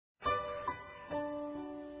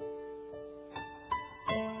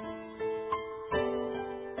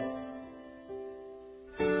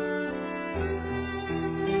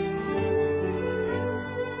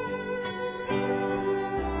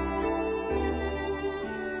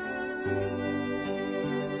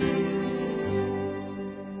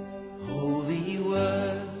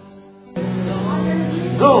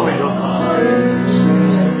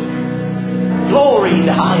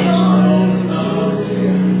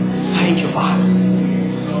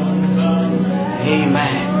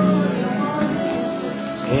Amen.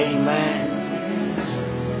 Amen.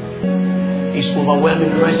 His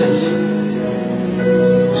overwhelming presence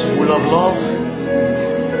is full of love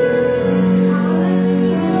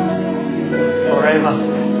forever.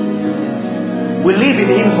 We live in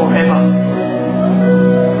Him forever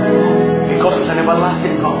because it's an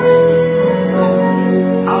everlasting God.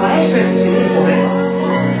 Our essence is in Him forever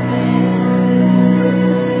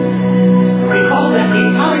because the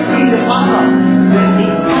eternity in the Father, the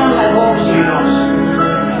eternal life also in us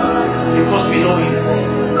because we know Him.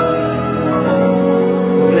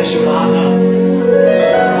 Bless you, Father.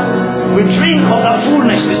 We drink of the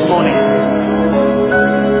fullness this morning.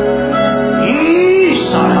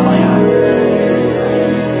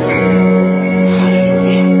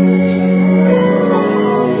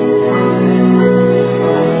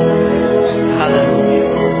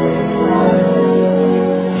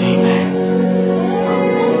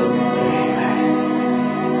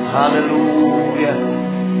 Hallelujah.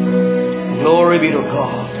 Glory be to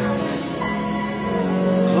God.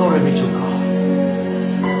 Glory be to God.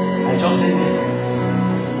 I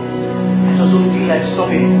just don't feel like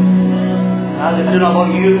stopping. I don't know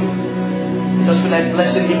about you. I just feel like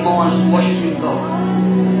blessing Him more and just worshiping God. I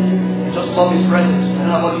just love His presence. I don't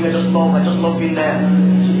know about you. I just love being there.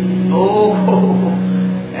 Oh,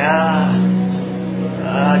 yeah.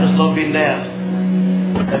 I just love being there.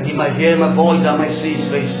 That He might hear my voice, I might see His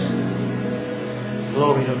face.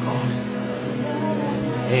 Glory to God.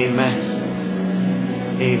 Amen.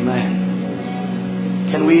 Amen.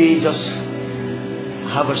 Can we just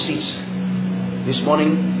have our seats this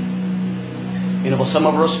morning? You know, for some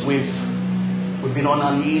of us, we've been on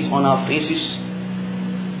our knees, on our faces.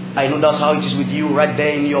 I know that's how it is with you right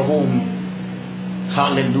there in your home.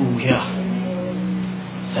 Hallelujah.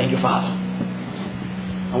 Thank you, Father.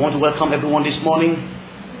 I want to welcome everyone this morning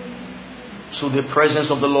to the presence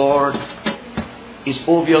of the Lord. It's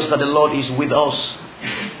obvious that the Lord is with us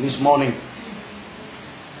this morning.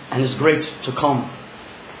 And it's great to come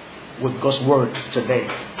with God's word today.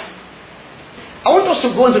 I want us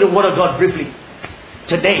to go into the word of God briefly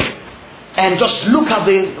today and just look at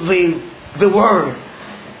the word.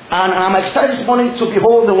 And I'm excited this morning to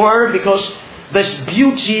behold the word because there's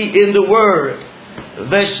beauty in the word.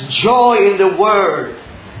 There's joy in the word.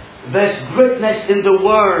 There's greatness in the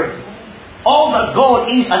word. All that God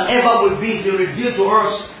is and ever will be revealed to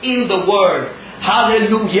us in the word.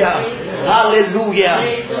 Hallelujah.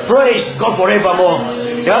 Hallelujah. Praise God forevermore.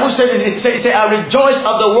 The Bible says, I rejoice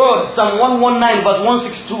at the word. Psalm 119 verse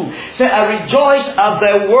 162. Say, I rejoice at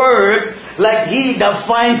the word like he that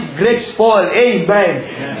finds great spoil.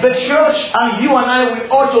 Amen. The church and you and I, we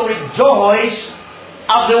ought to rejoice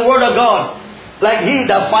at the word of God like he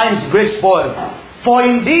that finds great spoil. For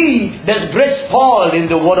indeed, there's great spoil in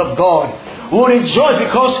the word of God. We rejoice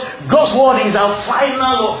because God's word is our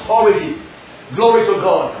final authority. Glory to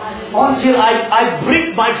God. Until I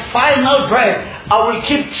breathe my final breath, I will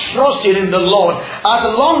keep trusting in the Lord. As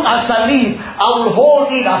long as I live, I will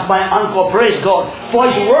hold it as my anchor. Praise God. For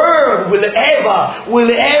His word will ever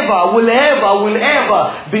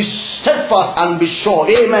be steadfast and be sure.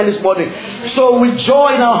 Amen this morning. So with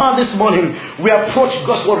joy in our heart this morning, we approach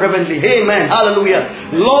God's word reverently. Amen.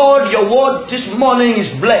 Hallelujah. Lord, your word this morning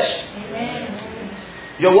is blessed.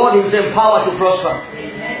 Your word is empowered to prosper.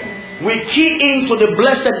 Amen. We key into the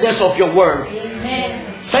blessedness of your word.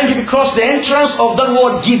 Amen. Thank you because the entrance of that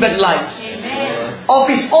word giveth light. Amen. Of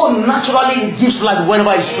its own, naturally it gives light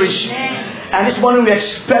whenever it's preached. And this morning we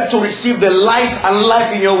expect to receive the light and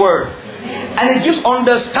life in your word. Amen. And it gives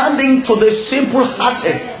understanding to the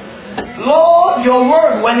simple-hearted. Lord, your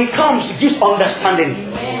word, when it comes, it gives understanding.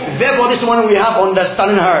 Amen. Therefore, this morning we have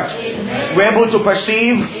understanding heart. Amen. We're able to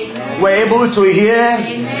perceive. Amen. We're able to hear.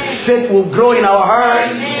 Amen. Faith will grow in our heart.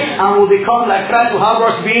 Amen. And will become like Christ will have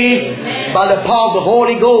us be. Amen. By the power of the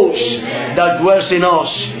Holy Ghost. Amen. That dwells in us.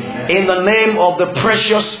 Amen. In the name of the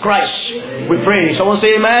precious Christ, amen. We pray. Someone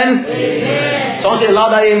say amen. Amen. Someone say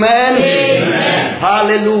louder amen. Amen.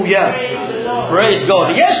 Hallelujah. Praise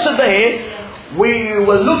God. Yesterday we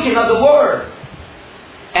were looking at the word,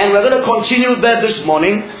 and we're going to continue there this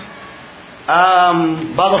morning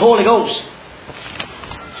by the Holy Ghost.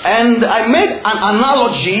 And I made an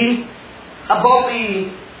analogy about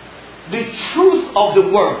the truth of the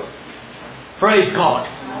word. Praise God.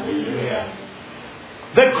 Hallelujah.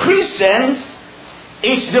 The Christian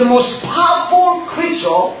is the most powerful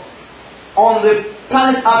creature on the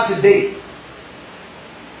planet Earth today.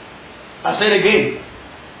 I say it again.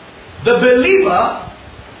 The believer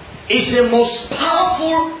is the most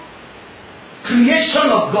powerful creation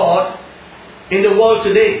of God in the world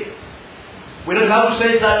today. When the Bible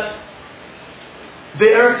says that The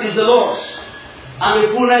earth is the Lord's, and the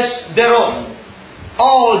fullness thereof,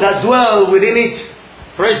 all that dwell within it.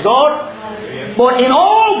 Praise God. But in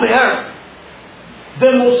all the earth,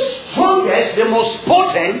 the most strongest, the most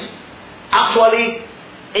potent, actually,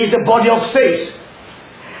 is the body of faith.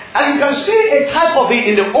 And you can see a type of it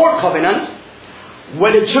in the Old Covenant,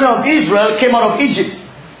 when the children of Israel came out of Egypt.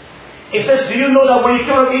 It says, do you know that when you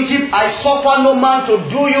came out of Egypt, I suffer no man to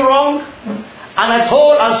do you wrong? And I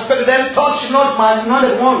told and spoke to them, touch not my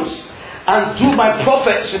anointed ones, and do my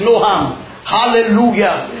prophets no harm.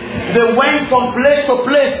 Hallelujah. They went from place to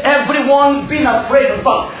place, everyone being afraid of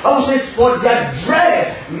God. I would say, for their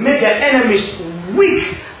dread made their enemies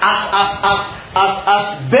weak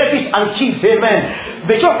as babies and kids. Amen.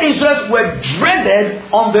 The children of Israel were dreaded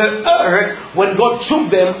on the earth when God took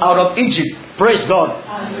them out of Egypt. Praise God.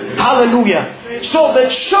 Hallelujah. So the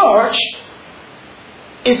church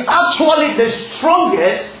is actually the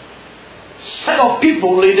strongest set of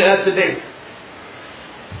people in the earth today.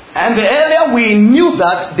 And the earlier we knew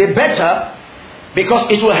that, the better,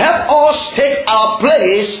 because it will help us take our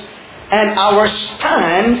place and our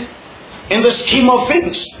stand in the scheme of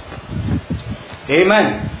things.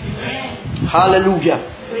 Amen. Amen. Hallelujah.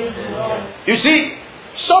 You see,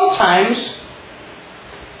 sometimes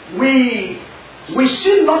we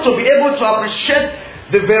seem not to be able to appreciate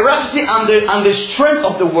the veracity and the strength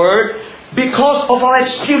of the word because of our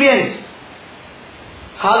experience.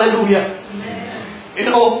 Hallelujah. Amen. You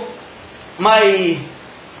know, my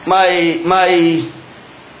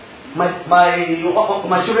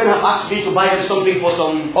children have asked me to buy them something for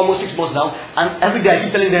some almost 6 months now, and every day I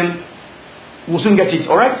keep telling them we'll soon get it,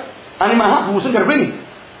 alright? And in my heart we'll soon get it, really.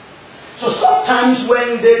 So sometimes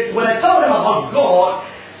when I tell them about God,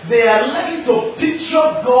 they are learning to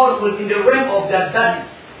picture God within the realm of their daddy.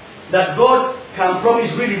 That God can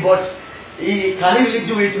promise really, but can he really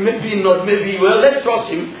do it? Maybe not, maybe. Well, let's trust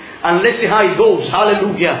him and let's see how it goes.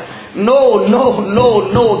 Hallelujah. No.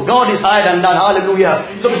 God is higher than that.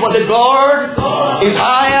 Hallelujah. So for the God is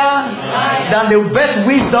higher than the best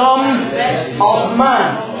wisdom of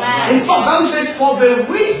man. In fact, Bible says for the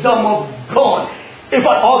wisdom of God, in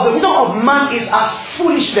fact, all the wisdom of man is as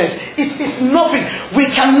foolishness. It is nothing. We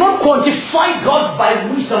cannot quantify God by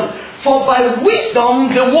wisdom. For by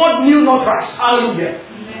wisdom the world knew not Christ. Hallelujah.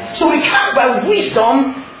 So we can't by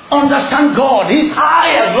wisdom understand God. He's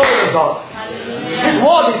higher, glory to God. His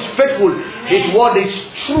word is faithful. His word is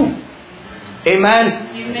true. Amen.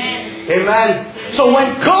 Amen. So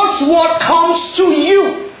when God's word comes to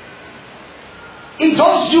you, it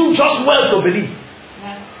does you just well to believe.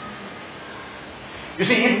 You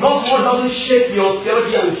see, if God's word doesn't shake your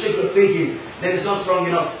theology and shake your thinking, then it's not strong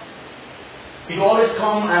enough. It will always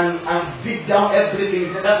come and beat down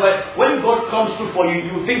everything. That's why when God comes through for you,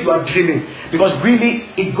 you think you are dreaming. Because really,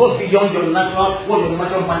 it goes beyond your natural, what your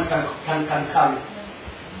natural man can carry.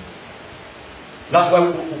 That's why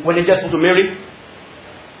when they just spoke to Mary,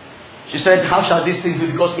 she said, how shall these things be?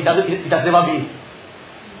 Because it has never been.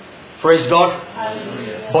 Praise God.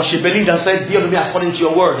 Hallelujah. But she believed and said, be unto me according to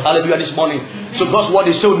your word. Hallelujah this morning. Mm-hmm. So God's word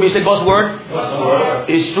is true with me. Say God's word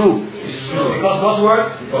is true. Because God's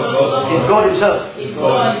word is God himself.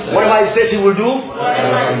 Whatever he says he will do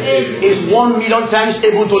is 1,000,000 times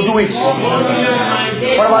able to do it.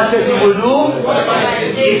 Whatever he says he will do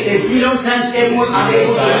is 1,000,000 times able and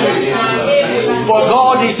able to do it. For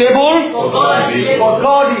God is able. For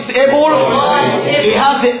God is able. He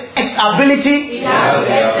has the ability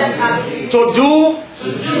to do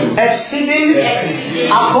exceeding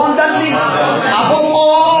abundantly above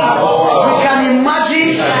all we can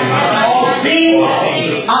imagine or think,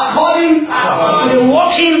 according to the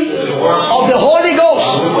working of the Holy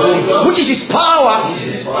Ghost, which is his power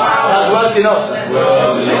that dwells in us.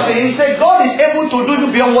 Listen, he said God is able to do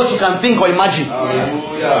you beyond what you can think or imagine.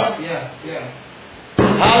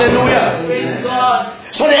 Hallelujah.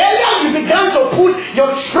 So the earlier you began to put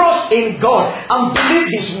your trust in God and believe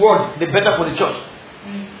his word, the better for the church.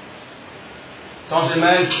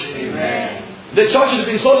 Amen. The church has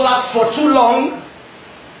been so lax for too long,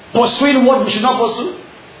 pursuing what we should not pursue.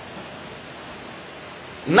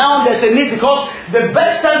 Now there's a need, because the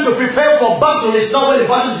best time to prepare for battle is not when the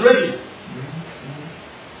battle is ready.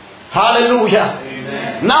 Hallelujah.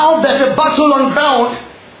 Amen. Now there's a battle on ground.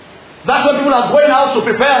 That's when people are going out to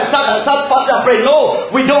prepare and start fasting and pray. No,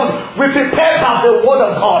 we don't. We prepare by the word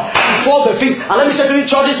of God before the feast. And let me say to you,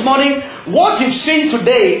 church, this morning, what you've seen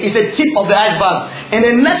today is a tip of the iceberg. In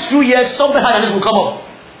the next few years, something higher than this will come up.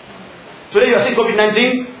 Today you are sick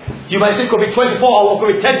COVID-19, you might say COVID-24 or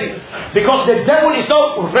COVID-30. Because the devil is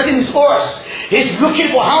not ready in his horse. He's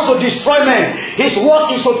looking for how to destroy men. His work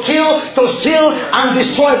is to kill, to steal, and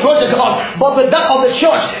destroy. Praise the God. But the death of the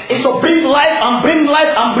church is to bring life and bring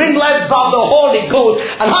life and bring life by the Holy Ghost.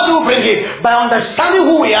 And how do we bring it? By understanding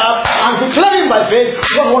who we are and declaring by faith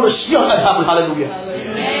what we want to see on earth happen. Hallelujah.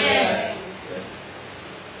 Amen.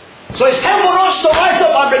 So it's time for us to rise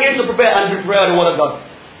up and begin to prepare and prepare the word of God.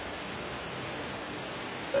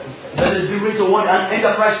 That is the way to what an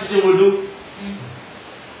enterprise Christian will do.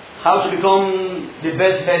 How to become the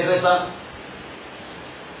best hairdresser.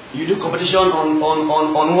 You do competition on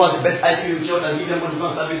who has the best IQ in church and give them money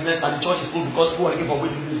to start business, and the church is full because who are looking for way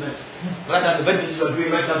to do business. Right now, the best business you are doing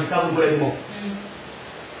right now, you can't go anymore.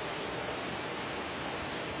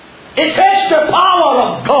 It takes the power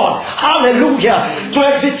of God, hallelujah, to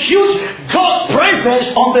execute God's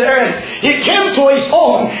presence on the earth. He came to his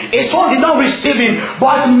own did not receive him,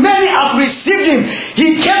 but as many as received him,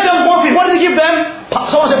 he gave them one thing. What did he give them?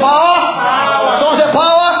 Someone say power. Someone say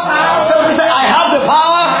power. Someone say I have the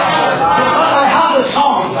power because I have the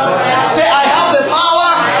Son. Say I have the power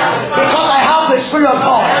because I have the Spirit of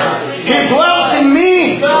God. He dwells in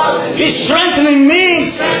me. He's strengthening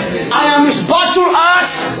me. I am his battle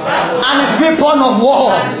axe and his weapon of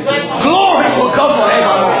war. Glory to God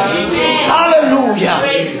forever. Hallelujah.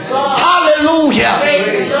 Hallelujah.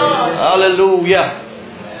 Hallelujah.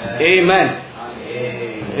 Amen.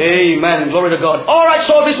 Amen. Glory to God. Alright,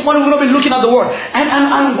 so this morning we're going to be looking at the word.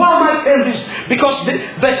 And why am I saying this? Because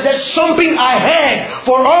there's something ahead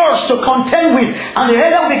for us to contend with. And the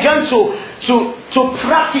earlier we began to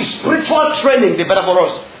practice spiritual training, the better for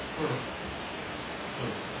us.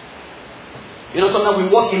 You know, sometimes we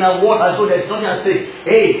walk in our world as though there's nothing at stake.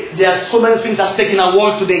 Hey, there are so many things at stake in our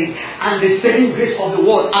world today. And the saving grace of the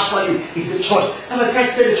world actually is the church. And like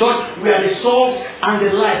I said, the church, we are the salt and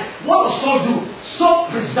the light. What does salt do?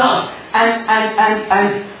 Salt preserve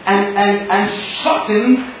and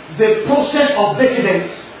shorten the process of decadence.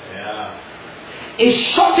 Yeah.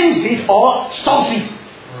 It shortens it or stops it.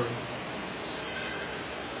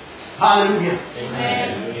 Hallelujah.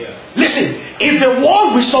 Amen. Listen, if the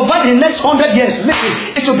world will survive in the next 100 years, listen,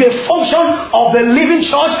 it will be a function of the living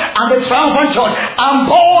church and the triumphant church. I'm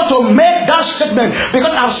bold to make that statement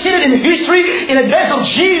because I've seen it in history, in the days of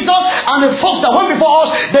Jesus and the folks that went before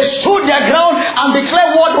us. They stood their ground and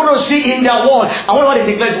declared what we want to see in their world. And what they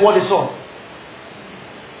declared is what they saw.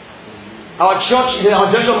 Our church, our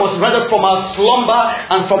generation must rise from our slumber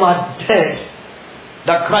and from our dead,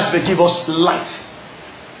 that Christ may give us light.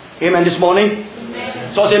 Amen this morning.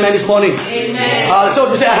 Amen. So amen this morning. Amen.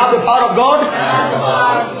 So to say I have the power of God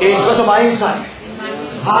in because of my insight.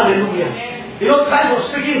 Hallelujah. You know, Christ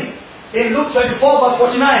was speaking in Luke 24 verse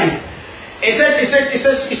 49.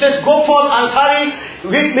 It says, go forth and carry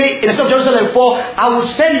with me in the city of Jerusalem, for I will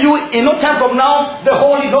send you in no time from now the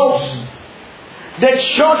Holy Ghost. The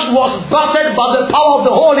church was battered by the power of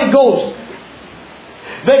the Holy Ghost.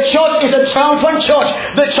 The church is a triumphant church.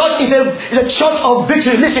 The church is a church of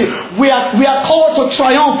victory. Listen, we are called to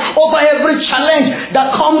triumph over every challenge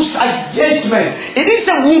that comes against men. It didn't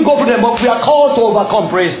say we won't go for them, but we are called to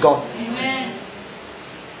overcome. Praise God. Amen.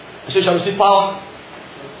 So you shall receive power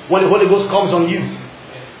when the Holy Ghost comes on you.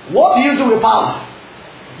 What do you do with power?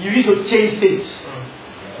 You use to change things.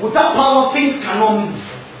 Without power, things cannot move.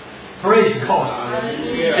 Praise God.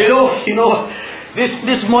 You know.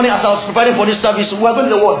 This morning as I was preparing for this service, we are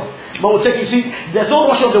going to the word. But we'll take you see, there's no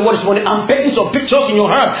rush of the word this morning. I'm painting some pictures in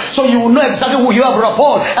your heart so you will know exactly who you are, Brother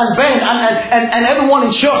Paul and Ben and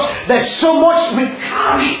everyone in church. There's so much we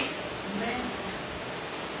carry.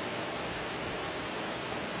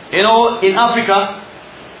 You know, in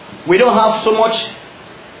Africa, we don't have so much.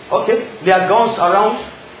 Okay, there are guns around,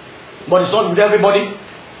 but it's not with everybody.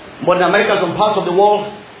 But in America, some parts of the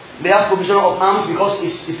world, they have provision of arms because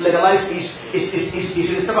it's legalized, it's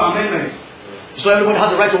in the Second Amendment. So everyone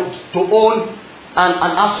has the right to own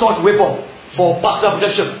an assault weapon for personal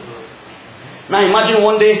protection. Now imagine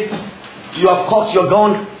one day you have cocked your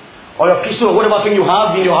gun or your pistol or whatever thing you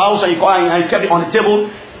have in your house and you kept it on the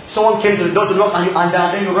table. Someone came to the door to knock and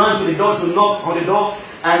then you ran to the door to knock on the door.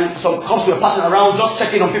 And some cops were passing around just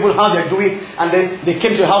checking on people how they're doing, and then they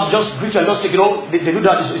came to your house, just greet you and just take it off. They do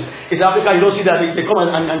that. It's Africa, you don't see that. They come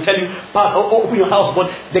and tell you, open your house,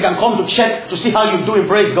 but they can come to check to see how you're doing,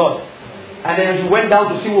 praise God. And then you went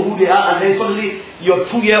down to see who they are, and then suddenly your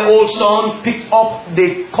 2-year-old son picked up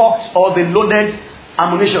the cocked or the loaded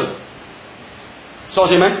ammunition. So,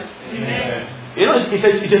 amen? Amen. You know, it's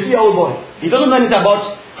a 3-year-old boy. He doesn't know anything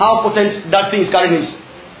about how potent that thing is carrying is.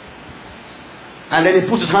 And then he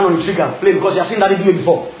puts his hand on the trigger, play, because he has seen that do it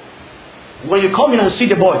before. When you come in and see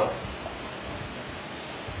the boy,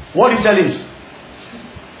 what do you tell him?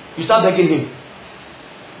 You start begging him.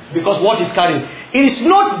 Because what he's carrying. It is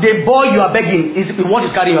not the boy you are begging, it's what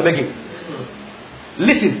he's carrying you are begging.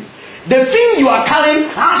 Listen, the thing you are carrying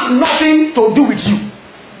has nothing to do with you.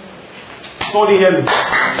 Somebody hear me.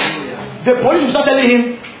 The police will start telling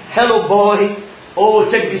him, hello boy,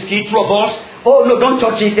 oh take this key, 2 of us. Oh no, don't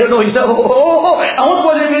touch it. No, he said, I want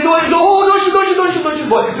to do it. No, don't shoot,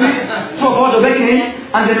 boy. 2 of us are begging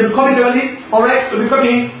him, and then they'll be coming early, alright, they'll be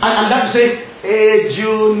coming, and that will say, hey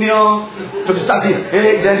Junior, to the starting.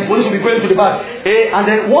 Hey, then the police will be going to the back. Hey, and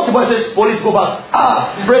then once the boy says, police go back.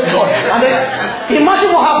 Praise God. And then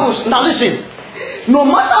imagine what happens. Now listen, no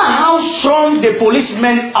matter how strong the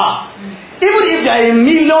policemen are, even if there are 1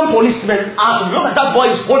 million policemen, as long as that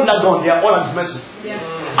boy is holding that gun, they are all at his mercy.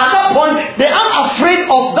 Yeah. At that point, they aren't afraid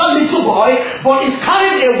of that little boy, but he's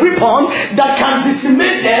carrying a weapon that can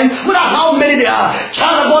decimate them, no matter how many they are.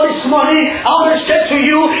 Child of God, this morning, I want to say to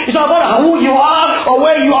you, it's not about who you are or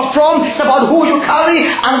where you are from, it's about who you carry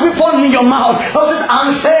and weapon in your mouth.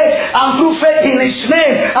 And faith, and through faith in His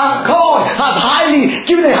name, and God has highly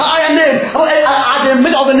given a higher name, at the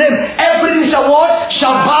middle of the name, everything shall what?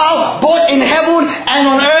 Shall bow, both in heaven and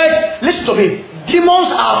on earth. Listen to me.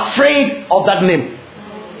 Demons are afraid of that name.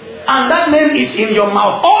 And that name is in your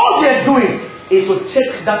mouth. All they're doing is to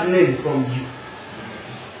take that name from you.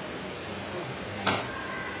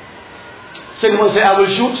 Someone say, I will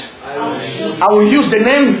shoot. I will use the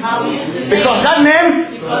name. Because that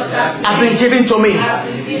name has been given to me.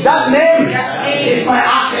 That name is my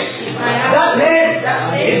access. That name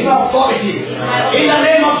is my authority. In the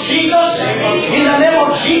name of Jesus,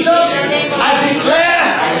 I declare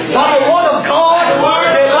by the word of God,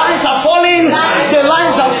 the lines are falling. The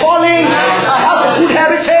lines are falling. I have a good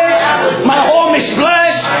heritage. My home is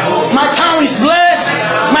blessed. My town is blessed.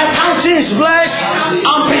 My county is blessed.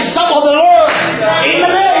 I'm preserved of the Lord. In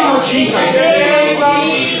the name of Jesus.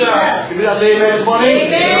 Give me that amen this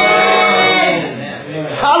morning.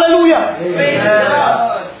 Hallelujah.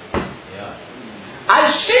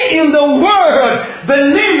 I see in the word the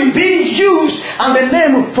name being used and the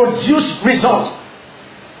name produce results.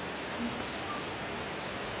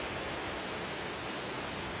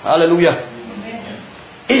 Hallelujah.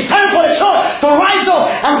 It's time for the church to rise up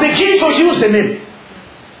and begin to use the name.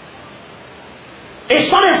 It's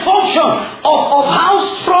not a function of how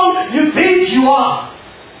strong you think you are.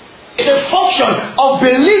 It's a function of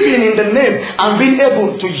believing in the name and being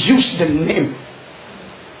able to use the name.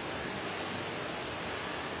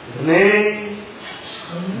 The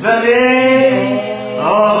name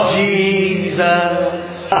of Jesus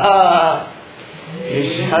is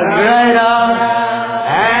greater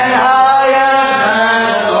and higher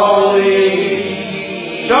than holy.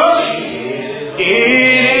 Church, it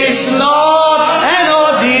is not an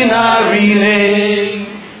ordinary name.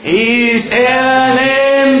 It is a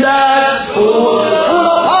name that's full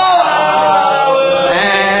of power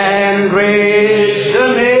and grace. The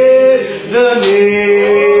name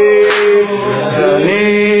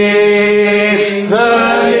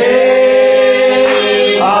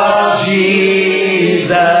of Jesus.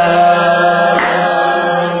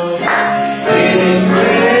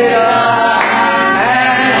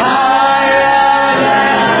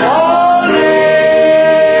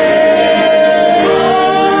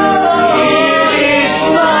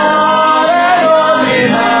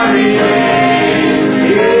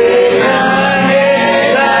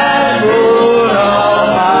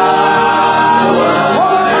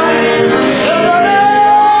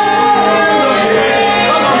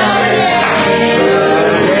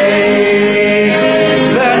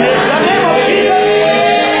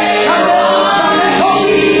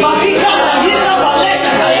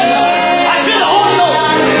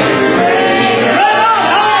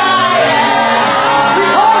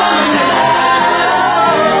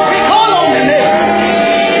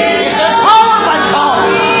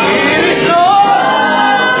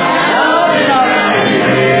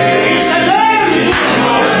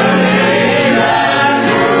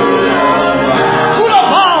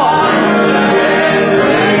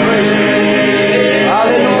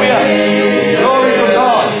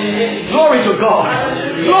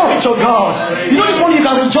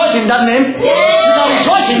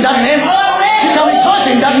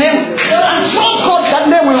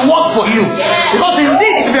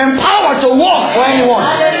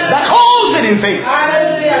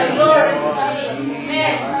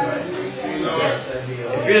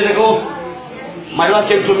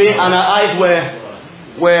 Came to me and her eyes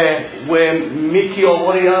were milky or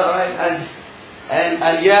whatever,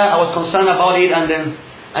 and yeah, I was concerned about it, and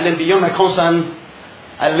then beyond my concern,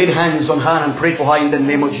 I laid hands on her and prayed for her in the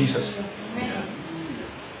name of Jesus.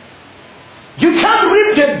 You can't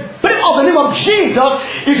read the book of the name of Jesus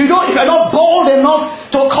if you're not bold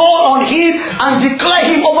enough to call on Him and declare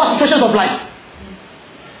Him over situations of life.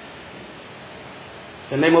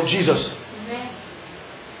 The name of Jesus.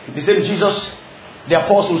 The same Jesus the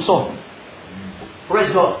apostle saw.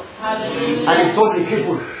 Praise God. Hallelujah. And he told the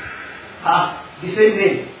people, the same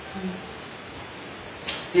name.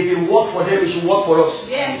 If it worked for them, it should work for us.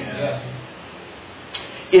 Yes.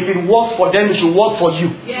 If it worked for them, it should work for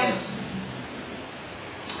you. Yes.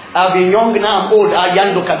 I've been young, now I'm old.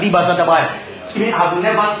 Ayando Kadiba Zatabai. I've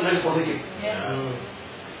never seen this positive.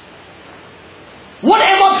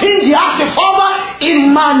 Whatever things you ask the Father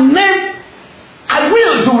in my name, I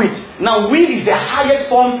will do it. Now, will is the highest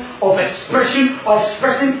form of expression, of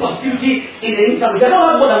expressing positivity in the interview. There's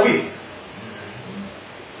not more than will.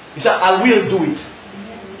 He said, I will do it.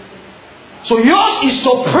 So yours is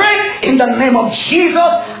to pray in the name of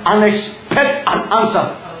Jesus and expect an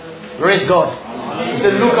answer. Praise God. He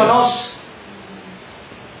said, look on us.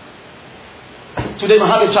 Today we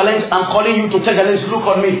have a challenge. I'm calling you to take a challenge. Look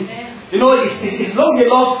on me. You know, it's long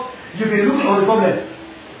enough. You've been looking on the problem.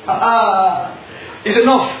 It's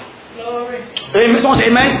enough. Glory. Amen. Someone say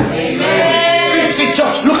amen. Amen. See,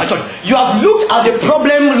 church, look at church. You have looked at the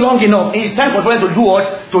problem long enough. It's time for them to do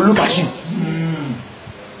what? To look at you.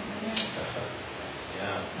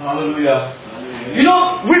 Hallelujah. You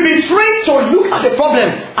know, we've been trained to look at the problem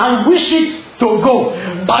and wish it to go.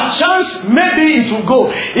 By chance, maybe it will go.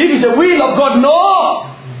 If it's the will of God, no.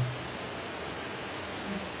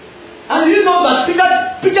 And you know that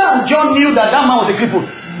Peter and John knew that man was a cripple.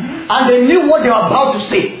 And they knew what they were about to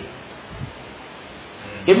say.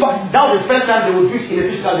 In fact, that was the first time they would preach in the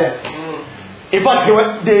physical there. In fact,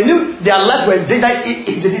 they knew their lives were dead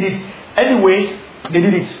if they did it. Anyway, they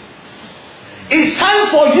did it. It's time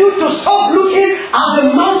for you to stop looking at the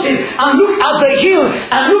mountain and look at the hill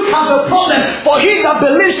and look at the problem. For he that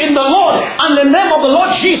believes in the Lord and the name of the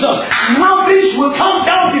Lord Jesus, mountains will come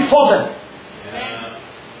down before them.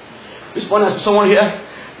 This one has someone here.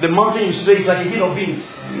 The mountain you say is like a hill of beans.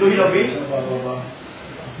 You know hill of beans?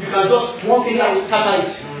 You can just one thing that will scatter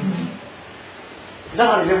it. That's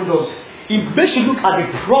what the devil does. He makes you look at the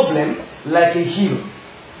problem like a hill.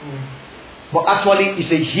 But actually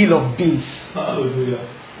it's a hill of beans. Hallelujah.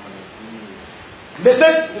 They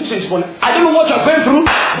said, this is funny. I don't know what you're going through,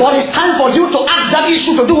 but it's time for you to ask that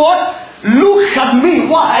issue to do what? Look at me.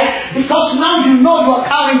 Why? Because now you know you are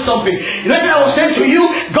carrying something. You know what I was saying to you?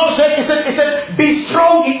 God said, He said, be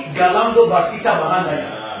strong in Galando Batita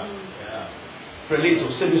Bahanda.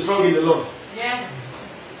 Relito, say be strong in the Lord. Yeah.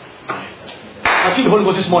 I feel the Holy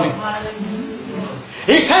Ghost this morning.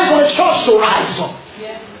 It's time for the church to rise up.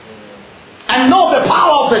 And know the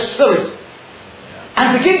power of the Spirit.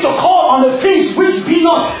 And begin to call on the things which be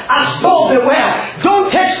not as though they were.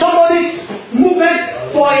 Don't take somebody's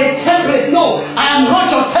movement for a template. No, I am not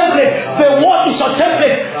your template. The word is your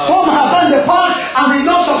template. Some have done the past and did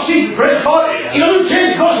not succeed. Praise God. It doesn't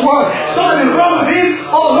change God's word. Something wrong with him.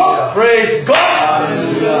 Oh Lord. Praise God.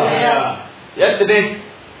 Hallelujah. Yesterday,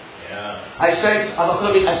 I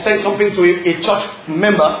sent something to a church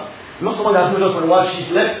member. Not someone that knows us for a while.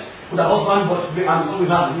 She's left with her husband, but I'm with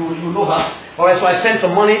her. You know her. Alright, so I sent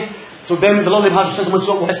some money to them. The Lord had to send some money.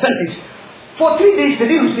 So I sent it. For 3 days, they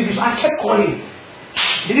didn't receive it. So I kept calling.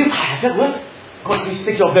 They didn't. I said, well, God, please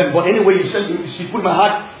take care of them. But anyway, she put my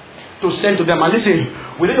heart to send to them. And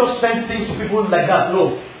listen, we didn't just send things to people like that.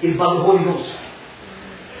 No, it's by the Holy Ghost.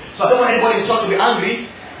 So I don't want anybody in church to be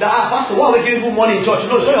angry. That, Pastor, why are we giving people money in church?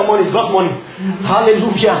 No, it's not your money, it's God's money.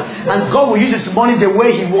 Hallelujah. And God will use His money the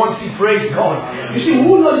way He wants it. Praise God. You see,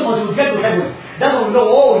 who knows until we get to heaven? That's when we know,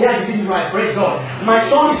 oh, yeah, you did it right. Praise God. My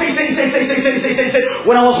son, he said,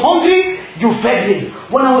 when I was hungry, you fed me.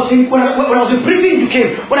 When I was in prison, you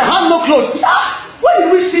came. When I had no clothes, when did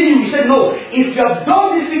we see you? He said, no. If you have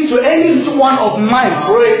done this thing to any little one of mine,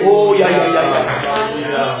 pray. Oh, yeah.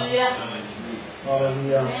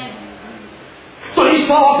 Hallelujah. So it's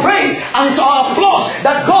for our praise and it's our applause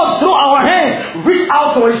that God through our hands reach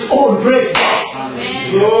out to His own praise.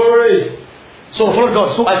 Amen. Glory. So for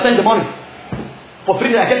God, so I sent the money. For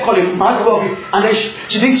 3 days I kept calling my husband, and then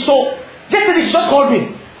she didn't. So yesterday she just called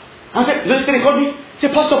me. I said, yesterday called me.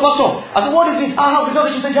 She said, Pastor. I said, what is it? I have the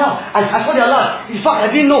job. She said, yeah. I saw the alert. In fact,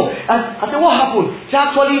 I didn't know. And I said, what happened? She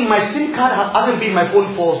said, actually my SIM card hasn't been in my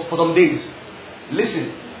phone for some days.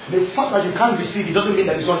 Listen, the fact that you can't receive it doesn't mean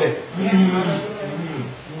that it's not there.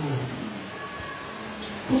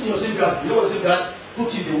 Put in your SIM card. You know what SIM card?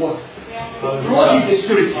 Put in the word. Plug in the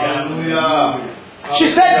Spirit. Hallelujah. She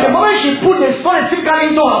said the moment she put the phone into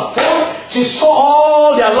her phone, she saw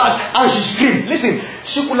all their lives and she screamed. Listen,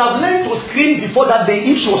 she could have learned to scream before that day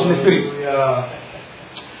if she was in the spirit.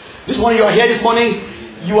 This morning you are here this morning,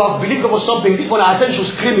 you have believed about something. This morning I said you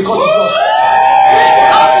should scream because it's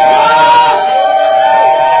God.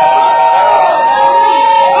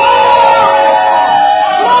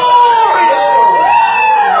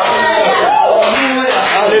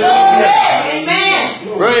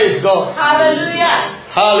 Praise God. Hallelujah.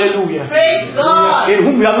 Hallelujah. Praise God. In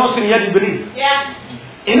whom we have not seen yet you believe. Yeah.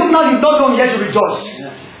 In whom now you don't know yet you rejoice.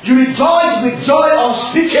 You rejoice with joy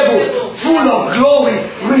unspeakable, full of glory,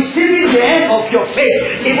 receiving the end of your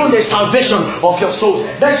faith, even the salvation of your souls.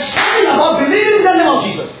 There's something about believing in the name of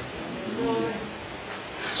Jesus.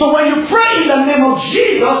 So when you pray in the name of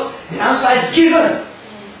Jesus, the answer is given.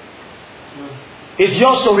 It's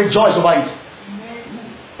yours to rejoice over it.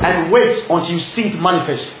 And wait until you see it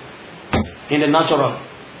manifest in the natural.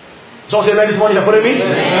 So say amen this morning, you're following me?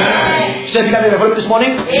 Say amen, you're following me this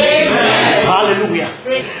morning? Amen. Hallelujah.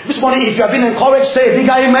 This morning, if you have been encouraged, say a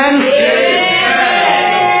bigger amen.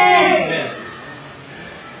 Amen.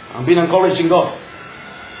 I'm being encouraged in God.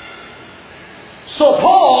 So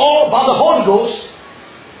Paul, by the Holy Ghost,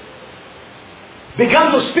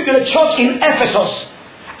 began to speak to the church in Ephesus.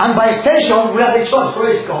 And by extension, we are the church.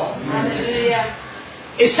 Praise God. Hallelujah.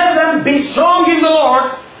 It says them, be strong in the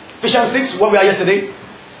Lord, Ephesians 6, where we are yesterday,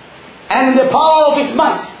 and in the power of His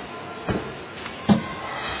might.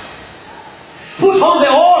 Put on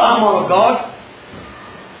the whole armor of God,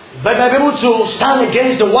 that they be able to stand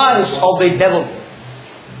against the wiles of the devil.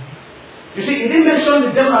 You see, he didn't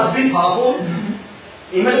mention the devil as being powerful,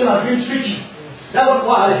 he mentioned as being tricky. That was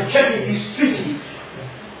why he kept it, he's tricky.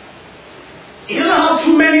 He doesn't have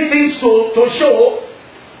too many things to show.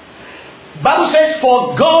 Bible says,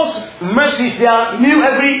 for God's mercies, they are new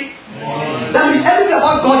every morning. That means everything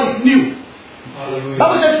about God is new.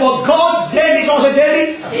 Bible says, for God, daily is also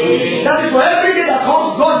daily. That is, for every day that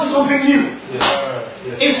comes, God does something new.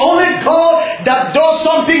 It's only God that does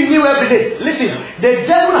something new every day. Listen, the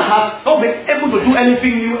devil has not been able to do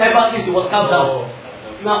anything new ever since he was cast down.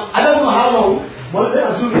 Now, I don't know how long, but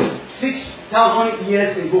let us do this 6,000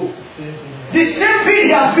 years ago. The same thing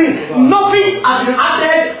he has been. Nothing has been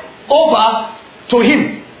added over to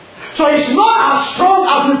him. So he's not as strong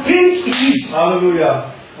as we think he is.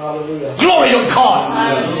 Hallelujah. Hallelujah. Glory to God.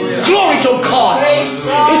 Hallelujah. Glory to God.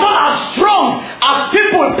 He's not as strong as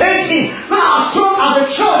people think him. Not as strong as the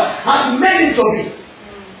church has made him to be.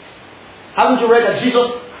 Haven't you read that Jesus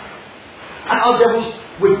cast out devils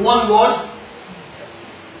with one word?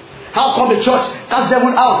 How come the church cast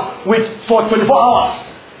devils out for 24 hours?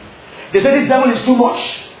 They said this devil is too much.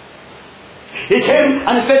 He came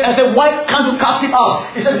and he said, why can't you cast it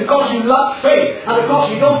out? He said, because you lack faith, and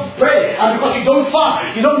because you don't pray, and because you don't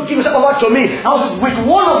fast, you don't give yourself over to me. And with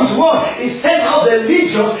one of his words, he sent out the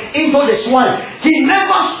legions into the swine. He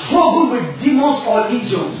never struggled with demons or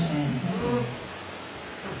legions.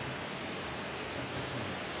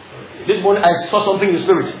 This morning I saw something in the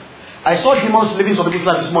spirit. I saw demons living some people's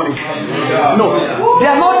life this morning. No,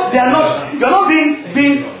 you're not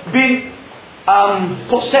being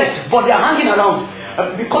possessed, but they are hanging around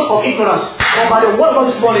because of ignorance. But by the word of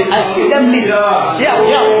this morning, I see them live. Yeah.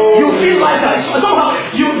 You feel like that.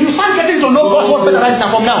 Somehow you start getting to know God's word better right now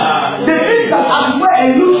from now. The things that as well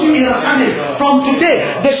elude you in understanding from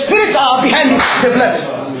today, the spirits are behind the blood.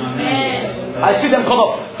 I see them come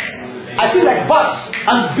up. I see like bats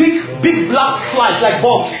and big black flies like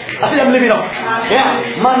bombs. I see them living up.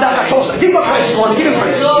 Yeah. Manda Katosa. Give him praise, God. Give him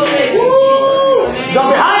praise. The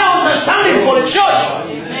higher understanding for the church.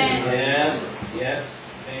 Yes.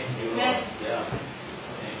 Thank you, Lord. Yeah.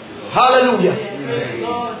 Hallelujah.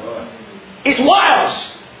 It's wild.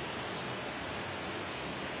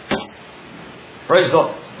 Praise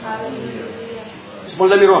God. Hallelujah. Suppose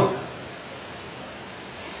let me run.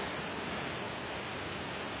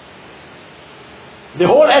 The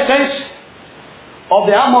whole essence of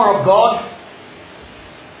the armor of God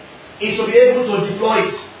is to be able to deploy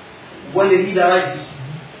it when the need arises.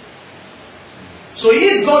 So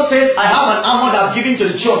if God says, I have an armor that I've given to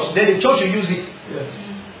the church, then the church will use it. Yes.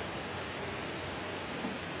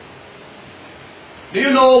 Do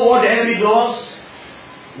you know what the enemy does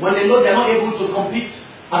when they know they're not able to compete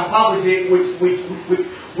and par with the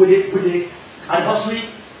adversary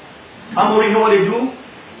armory? You know what they do?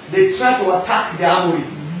 They try to attack the armory.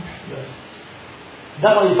 Yes.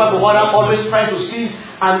 That's why in fact the one I'm always trying to seize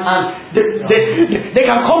and they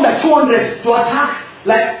can come like 200 to attack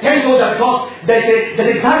like 10 soldiers because there's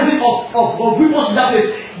a garrison of weapons in that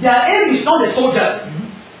place. Their aim is not the soldiers.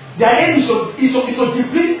 Their aim is to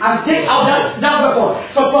deplete and take out that weapon.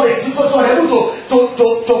 So they're able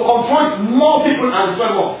to confront more people and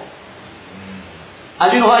destroy more.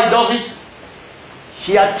 And you know how he does it?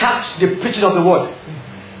 He attacks the preaching of the word.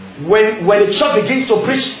 When the church begins to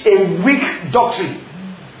preach a weak doctrine,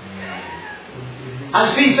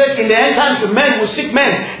 and see, he says, in the end times, men will seek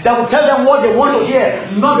men that will tell them what they want to hear,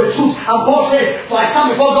 not the truth. And Paul says, for I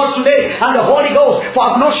stand before God today, and the Holy Ghost, for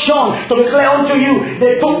I have not shown to declare unto you.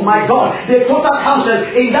 They took my God, the total counsel.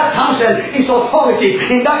 In that counsel is authority.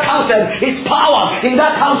 In that counsel is power. In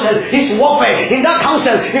that counsel is warfare. In that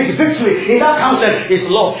counsel is victory. In that counsel is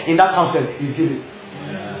love. In that counsel is giving.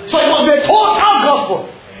 So it must be a total gospel.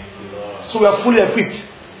 So we are fully equipped.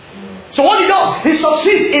 So what he does, he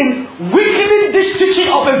succeeds in weakening this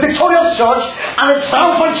teaching of a victorious church and a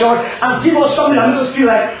triumphant church, and give us something that makes us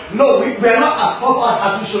feel like, no, we are not as powerful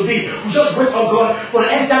as we should be. We just wait on God for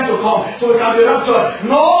the end time to come so we can be raptured.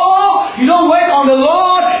 No, you don't wait on the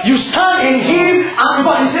Lord. You stand in Him, and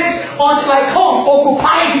what He says, until I come,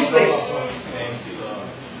 occupy His place.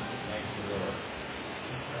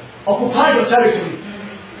 Occupy your territory.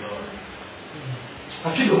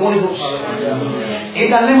 I feel the Holy Ghost. In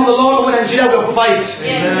the name of the Lord, over Nigeria, we occupy it.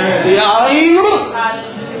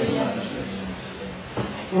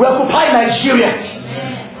 We occupy Nigeria.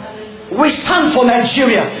 We stand for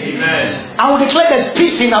Nigeria. Amen. And we declare there's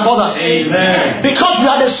peace in our borders. Amen. Because we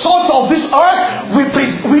are the salt of this earth, we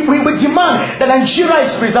demand that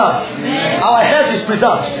Nigeria is preserved. Amen. Our health is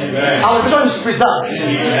preserved. Amen. Our vision is preserved.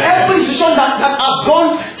 Amen. Every institution that has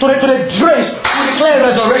gone to the drains, we declare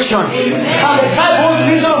resurrection. Amen. And the dry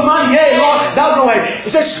bones, vision of man, yea, Lord, thou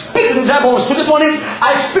knowest. It says, speak to the dry bones. So this morning,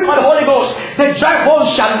 I speak by the Holy Ghost. The dry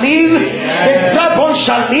bones shall live. Amen. The dry bones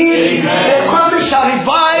shall live. Amen. The economy shall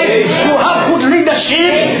revive. Amen. You have good leadership.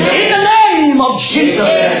 Amen. In the name of Jesus.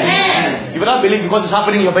 Amen. You will not believe because it's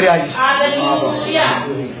happening in your very eyes. Hallelujah.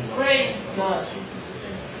 Praise God.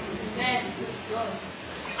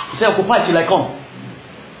 He said, occupy till I come.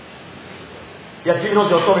 He has given us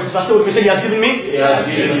the authority. So I say, we say, He has given me He has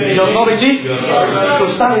given me the authority to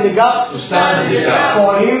stand in the gap,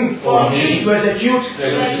 for Him, to execute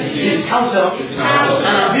His counsel,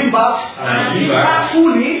 and bring back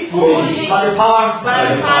fully by the power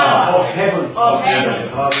of heaven.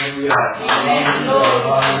 Hallelujah.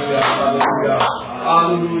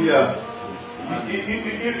 Hallelujah.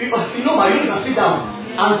 You know, my you can sit down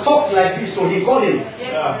and talk like this, so He called him.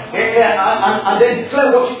 And then declare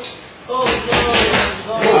what.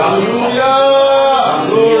 Hallelujah.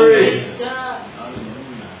 Glory.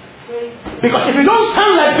 Because if you don't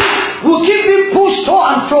stand like this, we'll keep being pushed to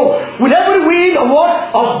and fro with every wind or word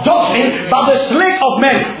of doctrine by the sleight of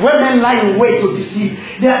men, where men lie in wait to deceive.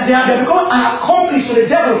 They become an accomplice to the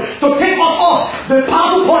devil to take us off the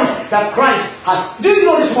powerful point that Christ has. Do you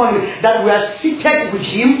know this morning that we are seated with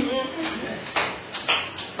Him?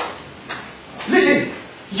 Listen,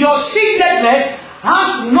 your seatedness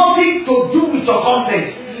has nothing to do with your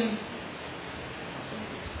content.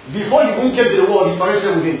 Before you even came to the world, He already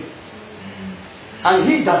with Him. And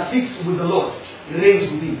he that sits with the Lord reigns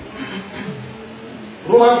with Him.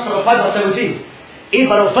 Romans 5 verse 17. If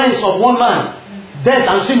by the offense of one man, death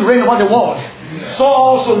and sin reign over the world, so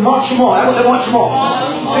also much more. I will say much more.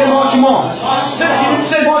 Say much more.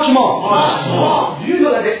 Say much more. Do you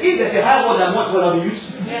know that if there's a higher word than much more than we use?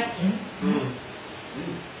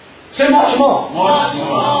 Say much more. Much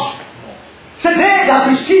more. Say they that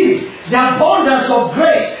receive the abundance of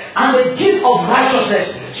grace and the gift of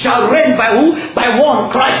righteousness shall reign by who? By one,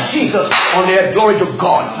 Christ Jesus, on the earth. Glory to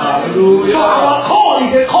God. Hallelujah. So our call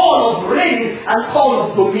is a call of reign and call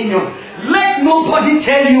of dominion. Let nobody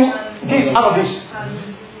tell you this out of this.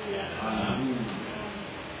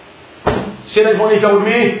 Say that one if you're with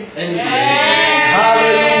me.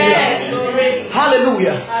 Hallelujah.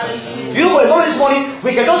 Hallelujah. You know what? This morning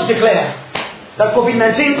we can just declare that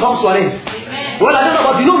COVID-19 comes to an end. Well, I don't know,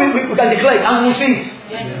 but you know we can declare it and we'll see it.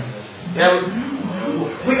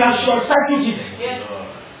 We can short-circuit it.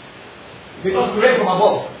 Because we read from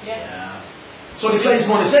above. So declare this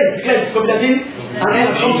morning. Say, declare it's COVID-19 and then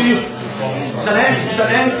it'll come to you. It's an end. It's an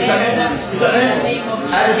end. It's an end. It's an end.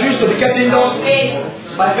 I refuse to be kept indoors.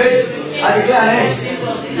 By faith, I declare an end.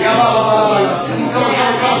 Come on,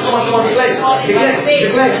 declare.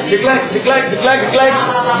 Declare.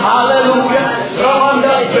 Hallelujah.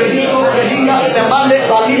 Ramanda, Benito, Regina, Semande,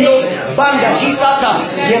 Balindo, Banga, Kitata,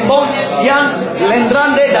 Yembon, Yan,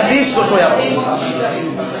 Lendrande, Davis, Sotoya.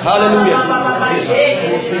 Hallelujah.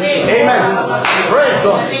 Amen. Praise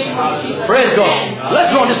God. Praise God.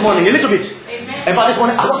 Let's run this morning a little bit. In fact, this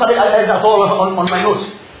morning, I just started all on my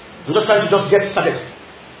notes. I'm just trying to just get started.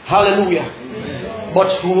 Hallelujah.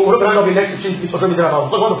 But we will open up the next 15 minutes or 20 minutes about.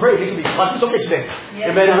 Because we want to pray a little bit. But it's okay today.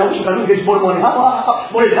 Amen. And I wish you can do it tomorrow morning.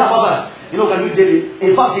 You know, can do it daily.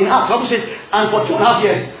 In fact, in Acts, the Bible says, and for 2.5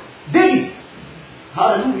 years, daily.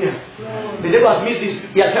 Hallelujah. The devil has missed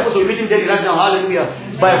this. He has helped us to meet him daily right now. Hallelujah.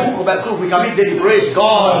 By hook or by crook, we can meet daily. Praise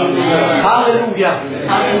God. Hallelujah.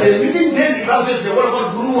 And in the meeting daily, the Bible says the word of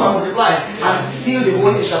God grew and multiplied and filled the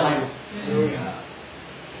whole nation.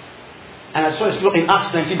 And I saw a scripture in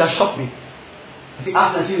Acts 19 that shocked me. I think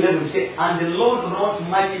Acts 19:11 we say, and the Lord wrought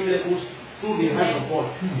mighty miracles through the hands of Paul.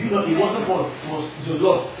 You know, it wasn't Paul, it was the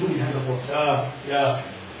Lord through the hands of Paul.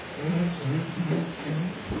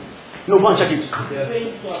 No, go and check it.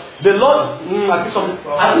 The Lord, I think something.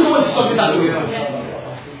 I don't know what something that way.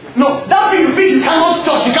 No, that thing you think you cannot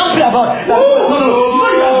touch, you can't play about. No. You know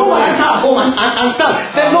you can go right now home and stand.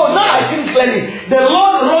 Say, no, now I see clearly. The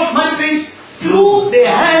Lord wrought mighty things through the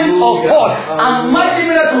hands of Paul and mighty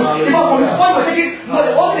miracles. If I was point for taking, no,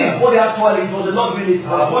 the only thing for the actually, it was the Lord really.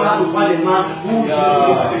 God had to find a man who is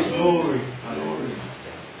his glory.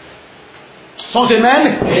 So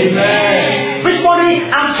amen? Amen. This morning,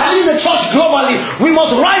 I'm telling the church globally, we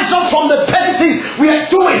must rise up from the petty things we are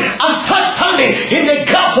doing and start standing in the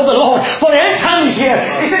gap for the Lord. For the end time is here.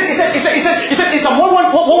 It's a one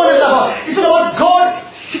is about. It's about God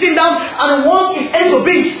sitting down and wants his end to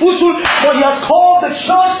be his footstool, but he has called the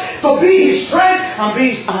church to be his strength and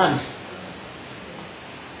be his hand.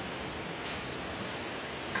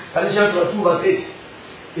 Galatians 2 verse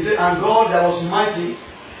 8. He said, and God that was mighty,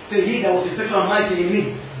 said he that was effectual and mighty in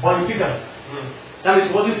me, or in Peter. That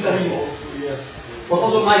means what did Peter mean? Was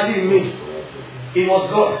also mighty in me. It was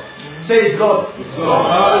God. Say it's God.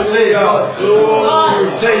 Say it's God.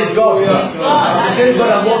 Say it's God. The same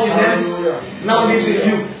God that walked in them now lives in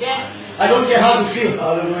you. I don't care how you feel.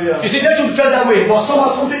 You see, they should feel that way, but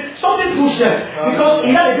somehow something pushed them. Because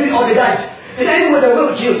either they did it or they died. In any way they were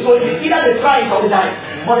going to kill. So it's either they tried or they died.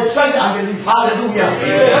 But they tried and they live. Hallelujah.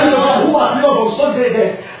 Who has lived from so great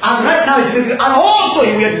there. And right now he's living. And also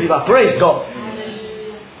he will deliver. Praise God.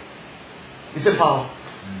 It's a power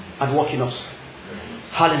and work in us.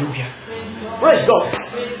 Hallelujah. Praise God.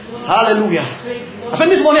 Hallelujah. I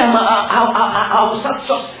think this morning I will start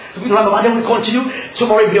just to be around, and then we continue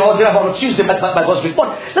tomorrow evening or on Tuesday by God's grace.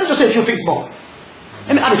 But let me just say a few things more.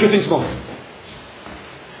 Let me add a few things more.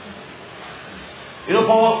 You know,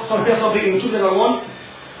 Paul said something in 2 1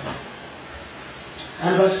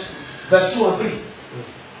 and verse 2 and 3.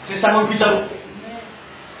 Says Simon Peter,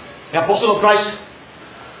 the apostle of Christ,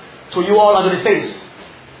 to you all and to the saints.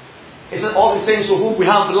 He said, all the saints to whom we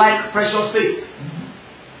have like precious faith.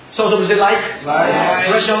 So we say like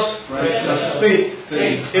precious faith.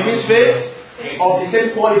 It means faith of the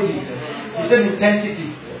same quality, the same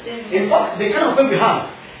intensity. In fact, the kind of faith we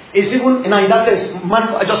have is even in that sense,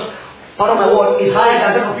 man, pardon my word, is higher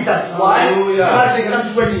than that of Peter. Why? Christ in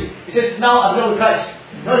Exodus 20. He says, now I belong to Christ.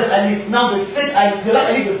 Notice I live now with faith. I live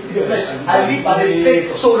with the flesh. I live by the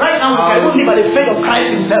faith. So right now we can only live by the faith of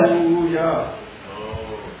Christ himself.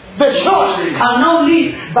 The church can now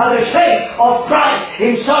live by the faith of Christ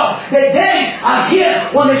himself. The days are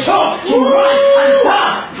here when the church will rise and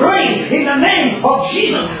start praying in the name of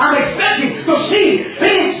Jesus. I'm expecting to see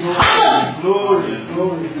things happen. Glory.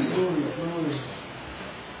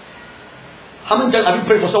 How many times have you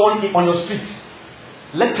prayed for someone on your street?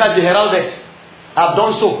 Let Christ be heralded. I've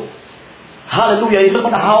done so. Hallelujah. It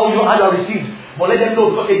doesn't matter how you are received. But let them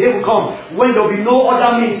know, because a day will come when there will be no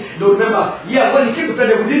other means. They'll remember, when he came to pray,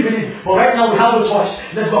 they didn't believe. But right now we have no choice.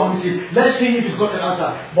 Let's go and receive. Let's see if he's got an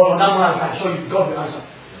answer. But on that one, I can show you God will answer.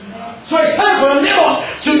 So it's time for your neighbors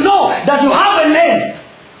to know that you have a name.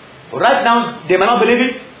 But right now, they may not believe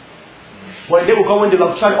it. But a day will come when they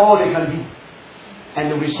will try all they can do. And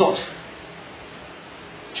they will resort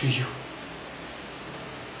to you.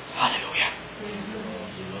 Hallelujah.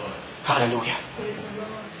 Hallelujah.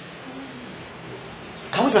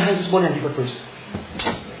 Can we put our hands this morning and give a praise?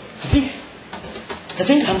 I think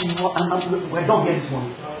we're done here this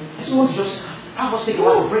morning. I just want to have us take a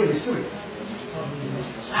while to pray in the Spirit.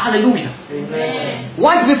 Hallelujah. Amen.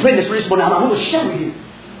 Why do we pray in the Spirit this morning? I'm going to share with you.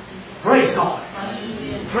 Praise God.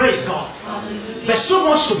 Hallelujah. Praise God. Hallelujah. There's so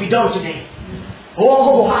much to be done today.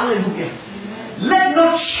 Oh, hallelujah. Let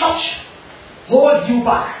no church hold you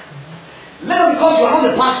back. Let not because you are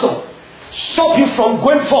not the pastor stop you from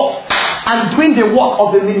going forth and doing the work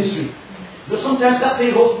of the ministry. Because sometimes that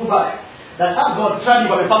thing holds you back. That God tried you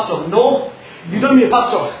by a pastor. No, you don't be a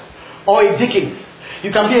pastor or a deacon.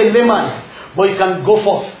 You can be a layman, but you can go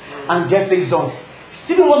forth and get things done.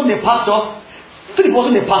 Stephen wasn't a pastor. Philip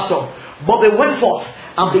wasn't a pastor, but they went forth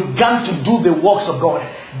and began to do the works of God.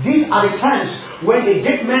 These are the times when the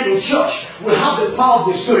dead men in church will have the power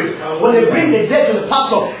of the Spirit. When they bring the dead to the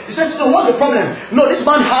pastor, he says, so what's the problem? No, this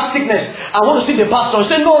man has sickness. I want to see the pastor. He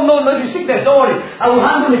said, no, the sickness, don't worry. I will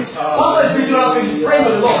handle it. Pastor is busy around, he's praying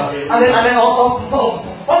with the Lord. And then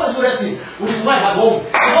Pastor is resting with his wife at home.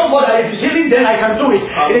 Don't bother, if he's healing, then I can do it.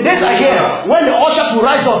 In the days I hear, when the ushers will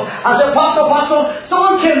rise up and say, Pastor,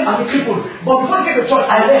 someone came as a cripple, but before he came to church,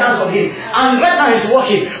 I lay hands on him. And right now he's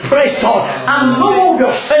walking. Praise God. And no one will be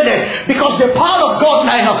offended because the power of God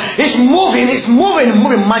right now is moving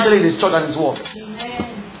mightily in his church and his world.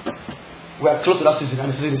 We are close to that season,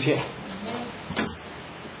 and the season is here.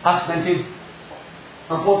 Acts 19.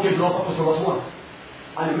 And Paul came to us, Apostle verse 1.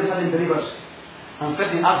 And the message believers. And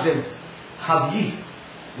first he asked them, have ye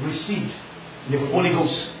received the Holy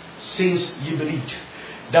Ghost since ye believed?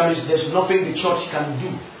 That means there's nothing the church can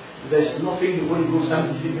do. There's nothing the Holy Ghost and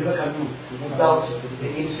the believer can do without the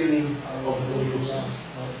infilling of the Holy Ghost.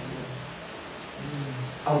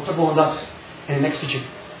 I will talk about that in the next teaching.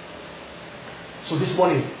 So this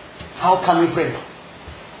morning, how can we pray?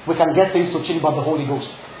 We can get things to change by the Holy Ghost.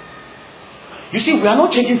 You see, we are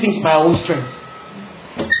not changing things by our own strength.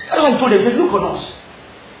 That's why I told them, said, look on us.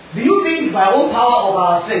 Do you think by our own power of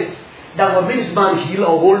our strength that will make this man heal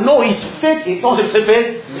or whole? No, it's faith. It doesn't say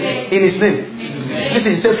faith in his name.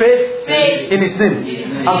 Listen, say faith in his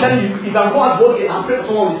name. I'm telling you, you can go out boldly and pray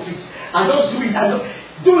for someone on the street and just do it and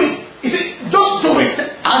do it. Just do it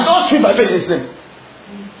and just treat by faith in his name.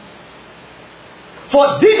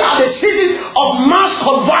 For these are the seasons of mass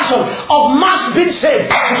conversion, of mass being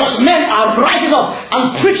saved, because men are rising up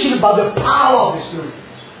and preaching about the power of the Spirit.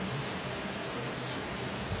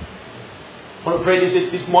 I want to pray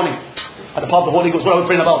this morning at the power of the Holy Ghost. What are we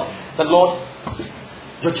praying about? That Lord,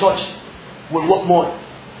 your church will work more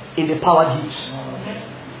in the power gifts.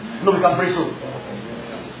 No, we can pray so.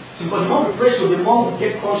 See, because the more we pray so, the more we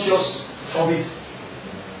get conscious of it.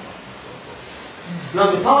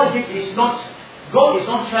 Now, the power gift is not, God is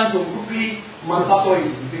not trying to quickly manufacture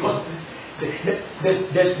it, because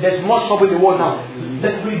there's more trouble in the world now.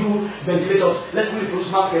 Let's really do ventilators. Let's really produce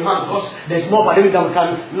mass per man, because there's more pandemic than we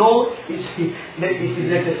can. No, it's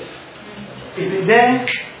neglected. It's been there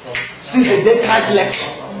since the day Christ left.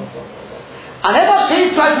 And ever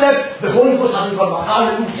since Christ left, the Holy Ghost has been gone back.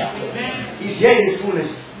 Hallelujah. He's here in his fullness.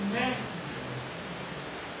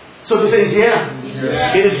 So to say it's here,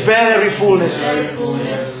 it is very fullness.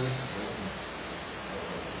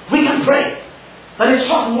 We can pray that the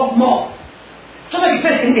church will work more. Just like it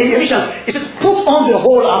says in Ephesians, it says, put on the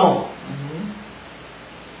whole armor.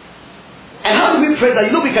 And how do we pray that?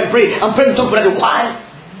 You know we can pray and pray in tongues without the why?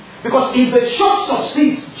 Because if the church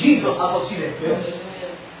succeeds, Jesus has succeeded. Yes.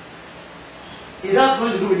 It has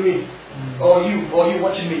nothing to do with me or you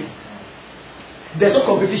watching me. There's no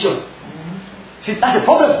competition. See, that's the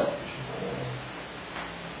problem.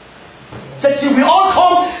 See, we all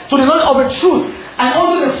come to the knowledge of the truth and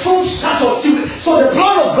under the full stature. So the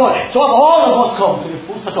plan of God, so all of us come to the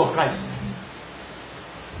full stature of Christ.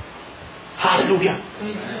 Hallelujah.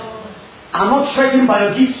 I'm not threatened by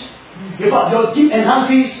your gifts. Because your gift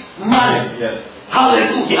enhances mine. Yes.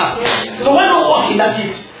 Hallelujah. So when you walk in that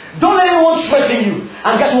gift, don't let anyone threaten you.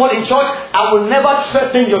 And guess what? In church, I will never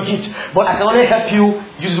threaten your gift, but I can only help you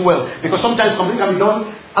use it well. Because sometimes something can be done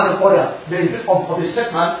out of order. There is of the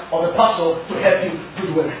set man or the pastor to help you to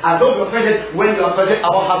do well. And don't be offended when you are offended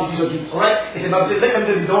about how to use your gift. Alright? It's about let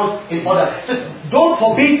everything be done in order. So don't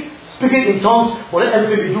forbid speaking in tongues, but let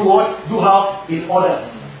everything be do what? Do how? In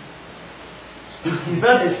order. It's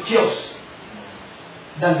better there's chaos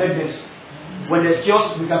than deadness. When there's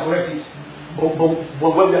chaos, we can correct it. But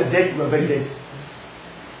when we are dead, we are very dead.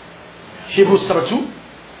 Hebrews chapter 2.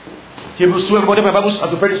 Hebrews 2, everybody, my Bibles, as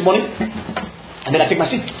we pray this morning. And then I take my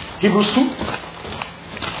seat. Hebrews 2.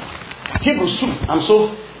 Hebrews 2.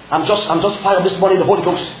 I'm just fired this morning, the Holy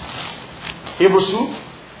Ghost. Hebrews 2.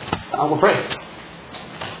 And we'll pray.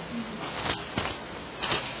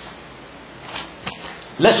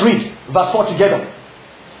 Let's read verse 4 together.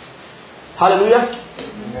 Hallelujah.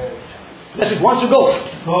 Let's read 1 to go.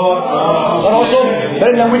 But also,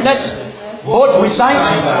 bearing them witness, both with signs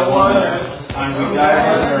and with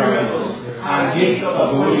diverse miracles and gifts of the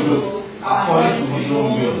Holy Ghost, according to his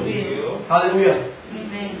own will. Hallelujah.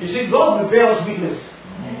 You see, God will bear us witness.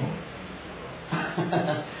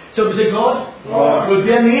 So we say, God will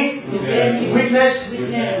bear me witness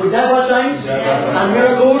with diverse signs and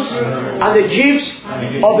miracles and the gifts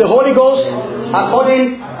of the Holy Ghost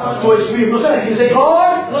according to his will. So you say,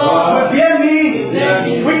 God will bear me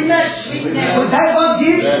witness with diverse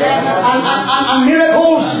gifts and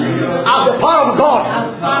miracles as the power of God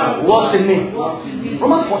works in me.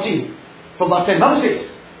 Romans 14, from verse 10, Bible says,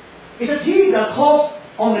 it says, he that calls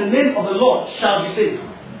on the name of the Lord shall be saved.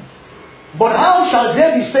 But how shall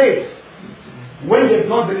they be saved when they have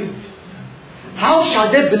not believed? How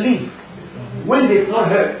shall they believe when they have not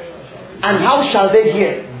heard? And how shall they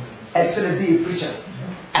hear except there be a preacher?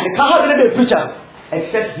 And they can't have a preacher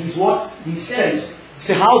except he is what? He sends.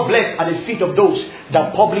 Say, how blessed are the feet of those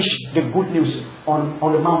that publish the good news on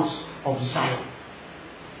the mounts of Zion.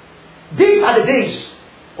 These are the days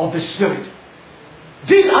of the Spirit.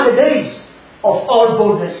 These are the days of all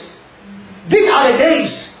boldness. These are the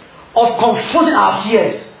days of confronting our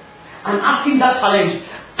fears and asking that challenge,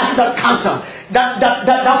 asking that cancer,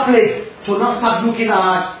 that plague to not start looking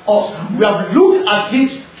at us. We have looked at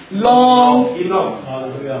it long enough.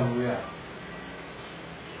 Hallelujah.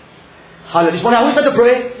 Hallelujah. This morning, I will start to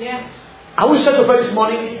pray. Yes. I will start to pray this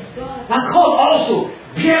morning. And call also,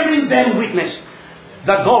 bearing them witness.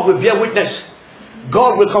 That God will bear witness.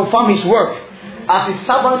 God will confirm His work. As His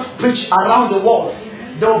servants preach around the world,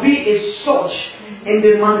 there will be a surge in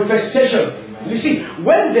the manifestation. You see,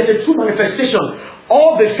 when there's a true manifestation,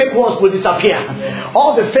 all the fake ones will disappear.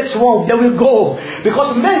 All the fake ones, they will go.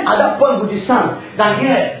 Because men at that point will discern that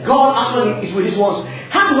here, God actually is with His ones.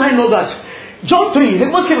 How do I know that? John 3, the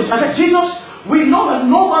most came and said, Jesus, we know that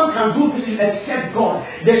no one can do this except God.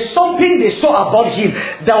 There's something they saw about Him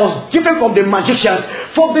that was different from the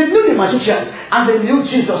magicians. For they knew the magicians and they knew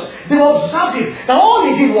Jesus. They observed Him. And all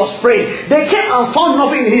He did was pray. They came and found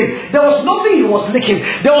nothing in Him. There was nothing He was licking.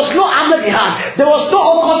 There was no amulet in hand. There was no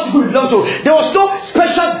occult people He belonged to. There was no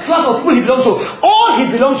special class of people He belonged to. All He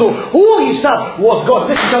belonged to, who He served, was God.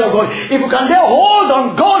 This is the child of God. If we can dare hold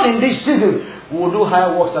on God in this season, we will do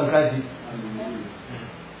higher works than Christ did.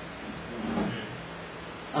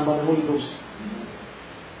 And by the Holy Ghost.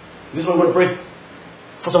 This is what we're going to pray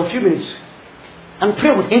for some few minutes. And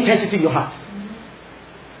pray with intensity in your heart.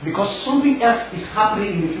 Because something else is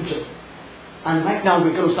happening in the future. And right now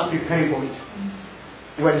we're going to start preparing for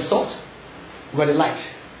it. We're the salt. We're the light.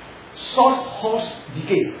 Salt holds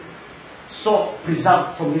decay. Salt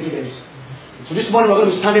preserved from wickedness. So this morning we're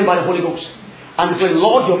going to be standing by the Holy Ghost. And declare,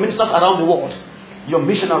 Lord, your ministers around the world, your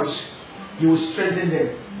missionaries, you will strengthen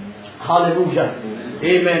them. Hallelujah.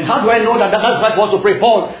 Amen. How do I know that? That's why I want to pray.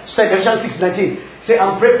 Paul said, Ephesians 6:19, say,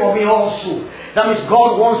 and pray for me also. That means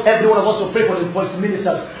God wants every one of us to pray for His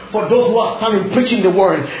ministers. For those who are standing preaching the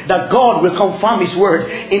word, that God will confirm His word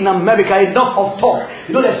in America. Enough of talk.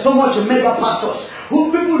 You know, there's so much mega pastors who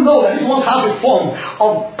people know that these ones have a form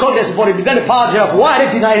of godless body, but then the power thereof. Why are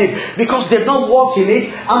they denying it? Because they've not walked in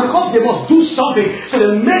it, and because they must do something. So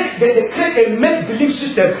they create a make-believe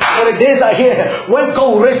system for the days are here when God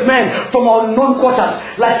will raise men from unknown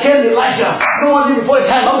quarters, like came Elijah. No one knew before the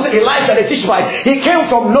time. I was Elijah the Tishbite. He came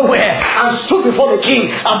from nowhere and stood before the king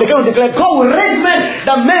and began to declare, God will raise men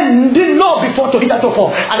that men didn't know before to hit that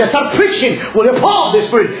for. And they start preaching with the power of the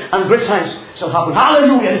Spirit, and great signs shall happen.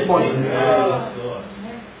 Hallelujah this morning. Yeah.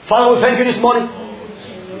 Father, we thank you this morning.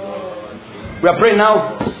 We are praying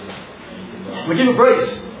now. We give you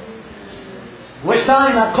praise. We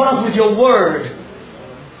stand in accordance with your word.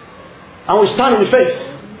 And we stand in faith.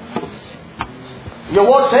 Your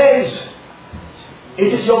word says,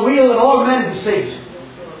 it is your will that all men be saved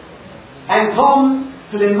and come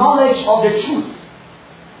to the knowledge of the truth.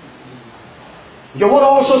 Your word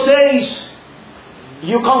also says,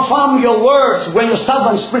 you confirm your words when your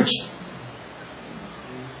servants preach,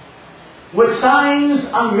 with signs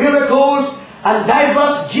and miracles and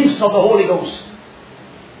diverse gifts of the Holy Ghost.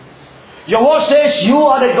 Your word says you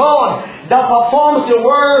are the God that performs the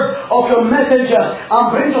word of your messengers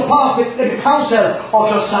and brings to pass the counsel of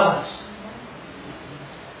your servants.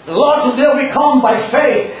 Lord, today we come by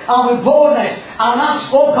faith and with boldness and ask,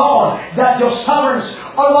 oh God, that your servants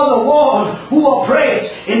all over the world who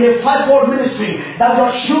operate in the fivefold ministry, that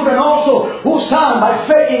your children also who stand by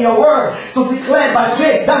faith in your word to declare by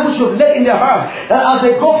faith that which you've laid in their heart, that as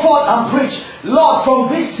they go forth and preach, Lord,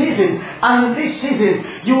 from this season and this season,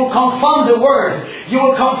 you will confirm the word. You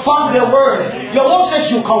will confirm the word. Your word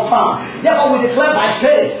says you confirm. Therefore we declare by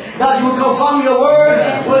faith that you will confirm your word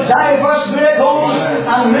with diverse miracles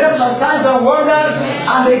and miracles and signs and wonders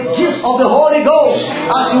and the gifts of the Holy Ghost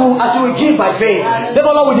as you will give by faith.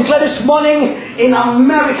 Therefore, Lord, we declare this morning in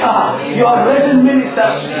America, you are raising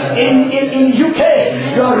ministers. In UK,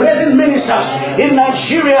 you are raising ministers. In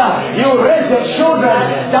Nigeria, you raise your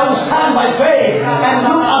children that will stand by faith and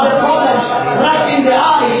look at the problems right in the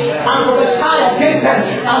eyes and prophesy against them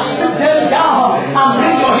and strip them down and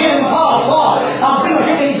bring your healing power forth and bring your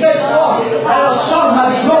healing faith forth and your Son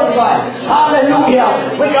might be glorified.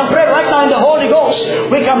 Hallelujah. We can pray right now in the Holy Ghost.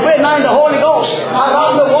 We can pray now in the Holy Ghost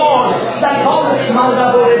around the world that God will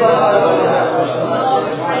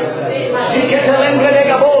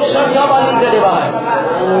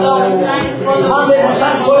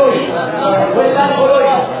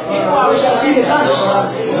We shall see the sons.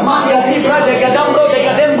 Magia Libra, the Gadambro, the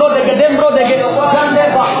Gadembro, the Gadembro, the Gadembro,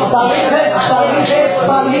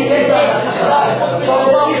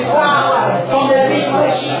 from the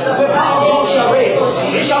business, the power of shall reign.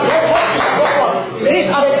 It shall go forth. These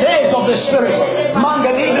are the days of the Spirit.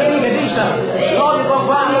 Manga Liga Liga Lisa. Lord, you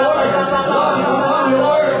confirm your word. Lord, you confirm your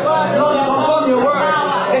word. Lord, you confirm your word.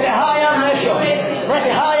 There's a higher measure. There's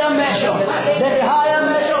a higher measure. There's a higher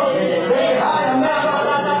measure. There's a higher measure.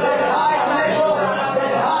 There's a higher measure.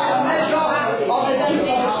 There's a higher measure of the gift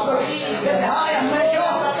of the Spirit. There's a higher measure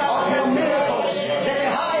of your miracles. There's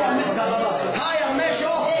a higher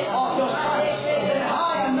measure of your signs. There's a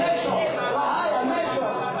higher measure. A higher measure.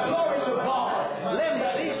 Glory to God.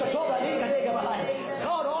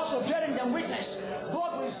 God also bearing them witness.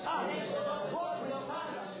 God will stand. God will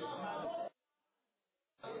stand.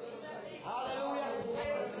 Hallelujah.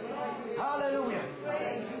 Hallelujah.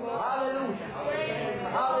 Hallelujah.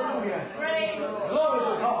 Hallelujah. Glory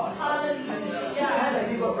to God. Yeah,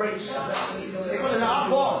 and give a praise. Because in our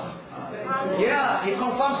form, yeah, it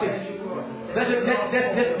confirms it. There's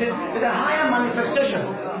a higher manifestation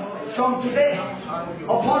from today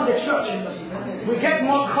upon the church. We get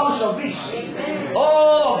more comes of this.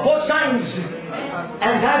 Oh, both signs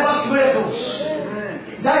and diverse miracles.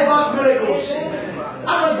 Diverse miracles.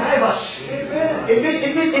 Other diverse. It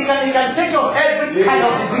can take of every kind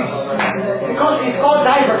of disease. Because it's called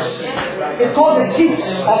diverse. It's called the gifts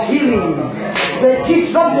of healing. The gifts,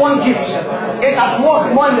 not one gift. It has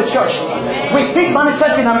worked more in the church. We see it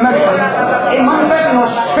manifest in America. It manifests in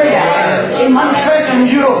Australia. It manifests in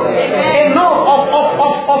Europe. Enough of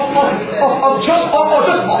just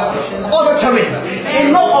auditory.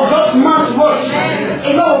 Enough of just man's words.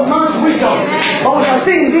 Enough of man's wisdom. But we are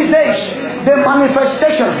seeing these days the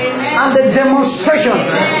manifestation and the demonstration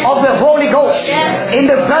of the Holy Ghost in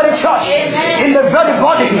the very church, in the very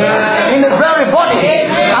body, and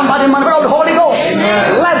by the manifestation of the Holy Ghost,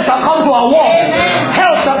 life shall come to our wall,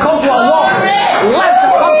 health shall come to our wall, life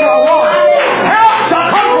shall come to our wall, health shall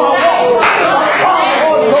come to our wall.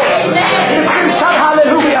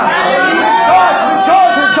 Hallelujah. God,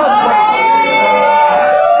 rejoice.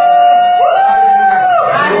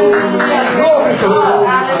 Glory to God.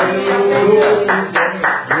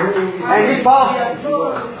 And this power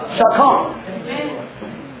shall come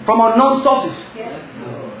from unknown sources.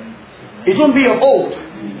 It won't be of old.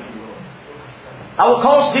 I will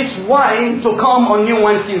cause this wine to come on new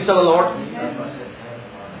wineskins, said the Lord.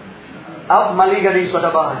 I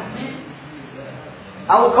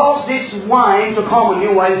will cause this wine to come on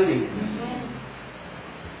new wineskins.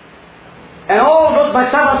 And all those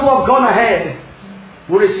my servants who have gone ahead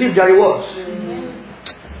will receive their rewards.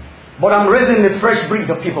 But I'm raising a fresh breed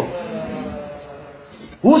of people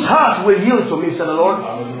whose hearts will yield to me, said the Lord.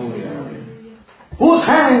 Whose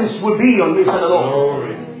hands will be on me, said the Lord.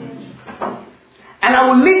 And I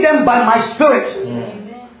will lead them by my Spirit.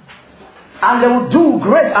 And they will do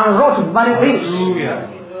great and wrought mighty things.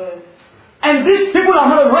 And these people I'm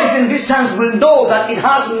not raising these times will know that it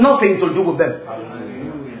has nothing to do with them.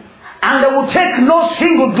 And they will take no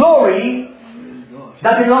single glory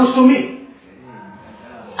that belongs to me.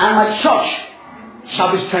 And my church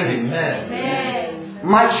shall be strengthened.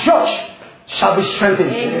 My church shall be strengthened.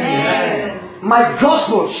 Amen. My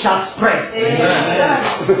gospel shall spread.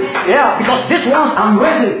 Yeah, because these ones I'm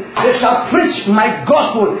raising, they shall preach my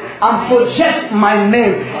gospel and project my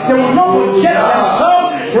name. They will not project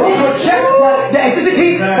themselves, they will project their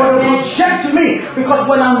identity, but they will project me. Because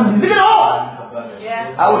when I'm living on,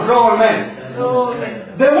 I will draw men.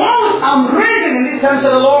 The ones I'm raising in this times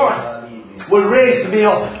of the Lord will raise me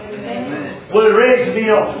up. Will raise me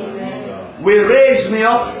up. Will raise me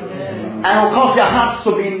up. And will cause their hearts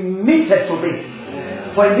to be knitted to me.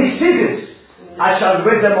 For in these seasons, I shall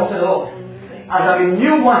raise them up to the Lord. As I have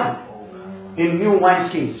new wine in new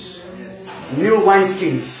wineskins. New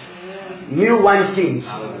wineskins. New wineskins.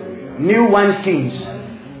 New wineskins.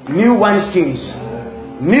 New wineskins.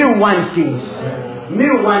 New wineskins.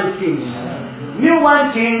 New wineskins. New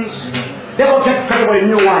wineskins. They will get credit with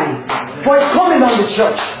new wine. For it's coming on the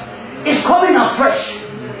church. It's coming afresh.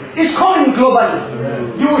 It's coming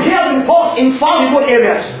globally. You will hear the report in 5 remote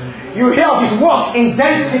areas. You will hear of His work in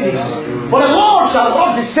dense cities. But the Lord shall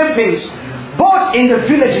work the same things, both in the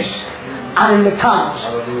villages and in the towns.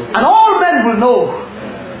 And all men will know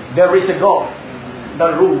there is a God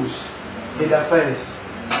that rules in the affairs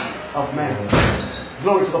of men.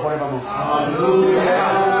 Glory to God forevermore.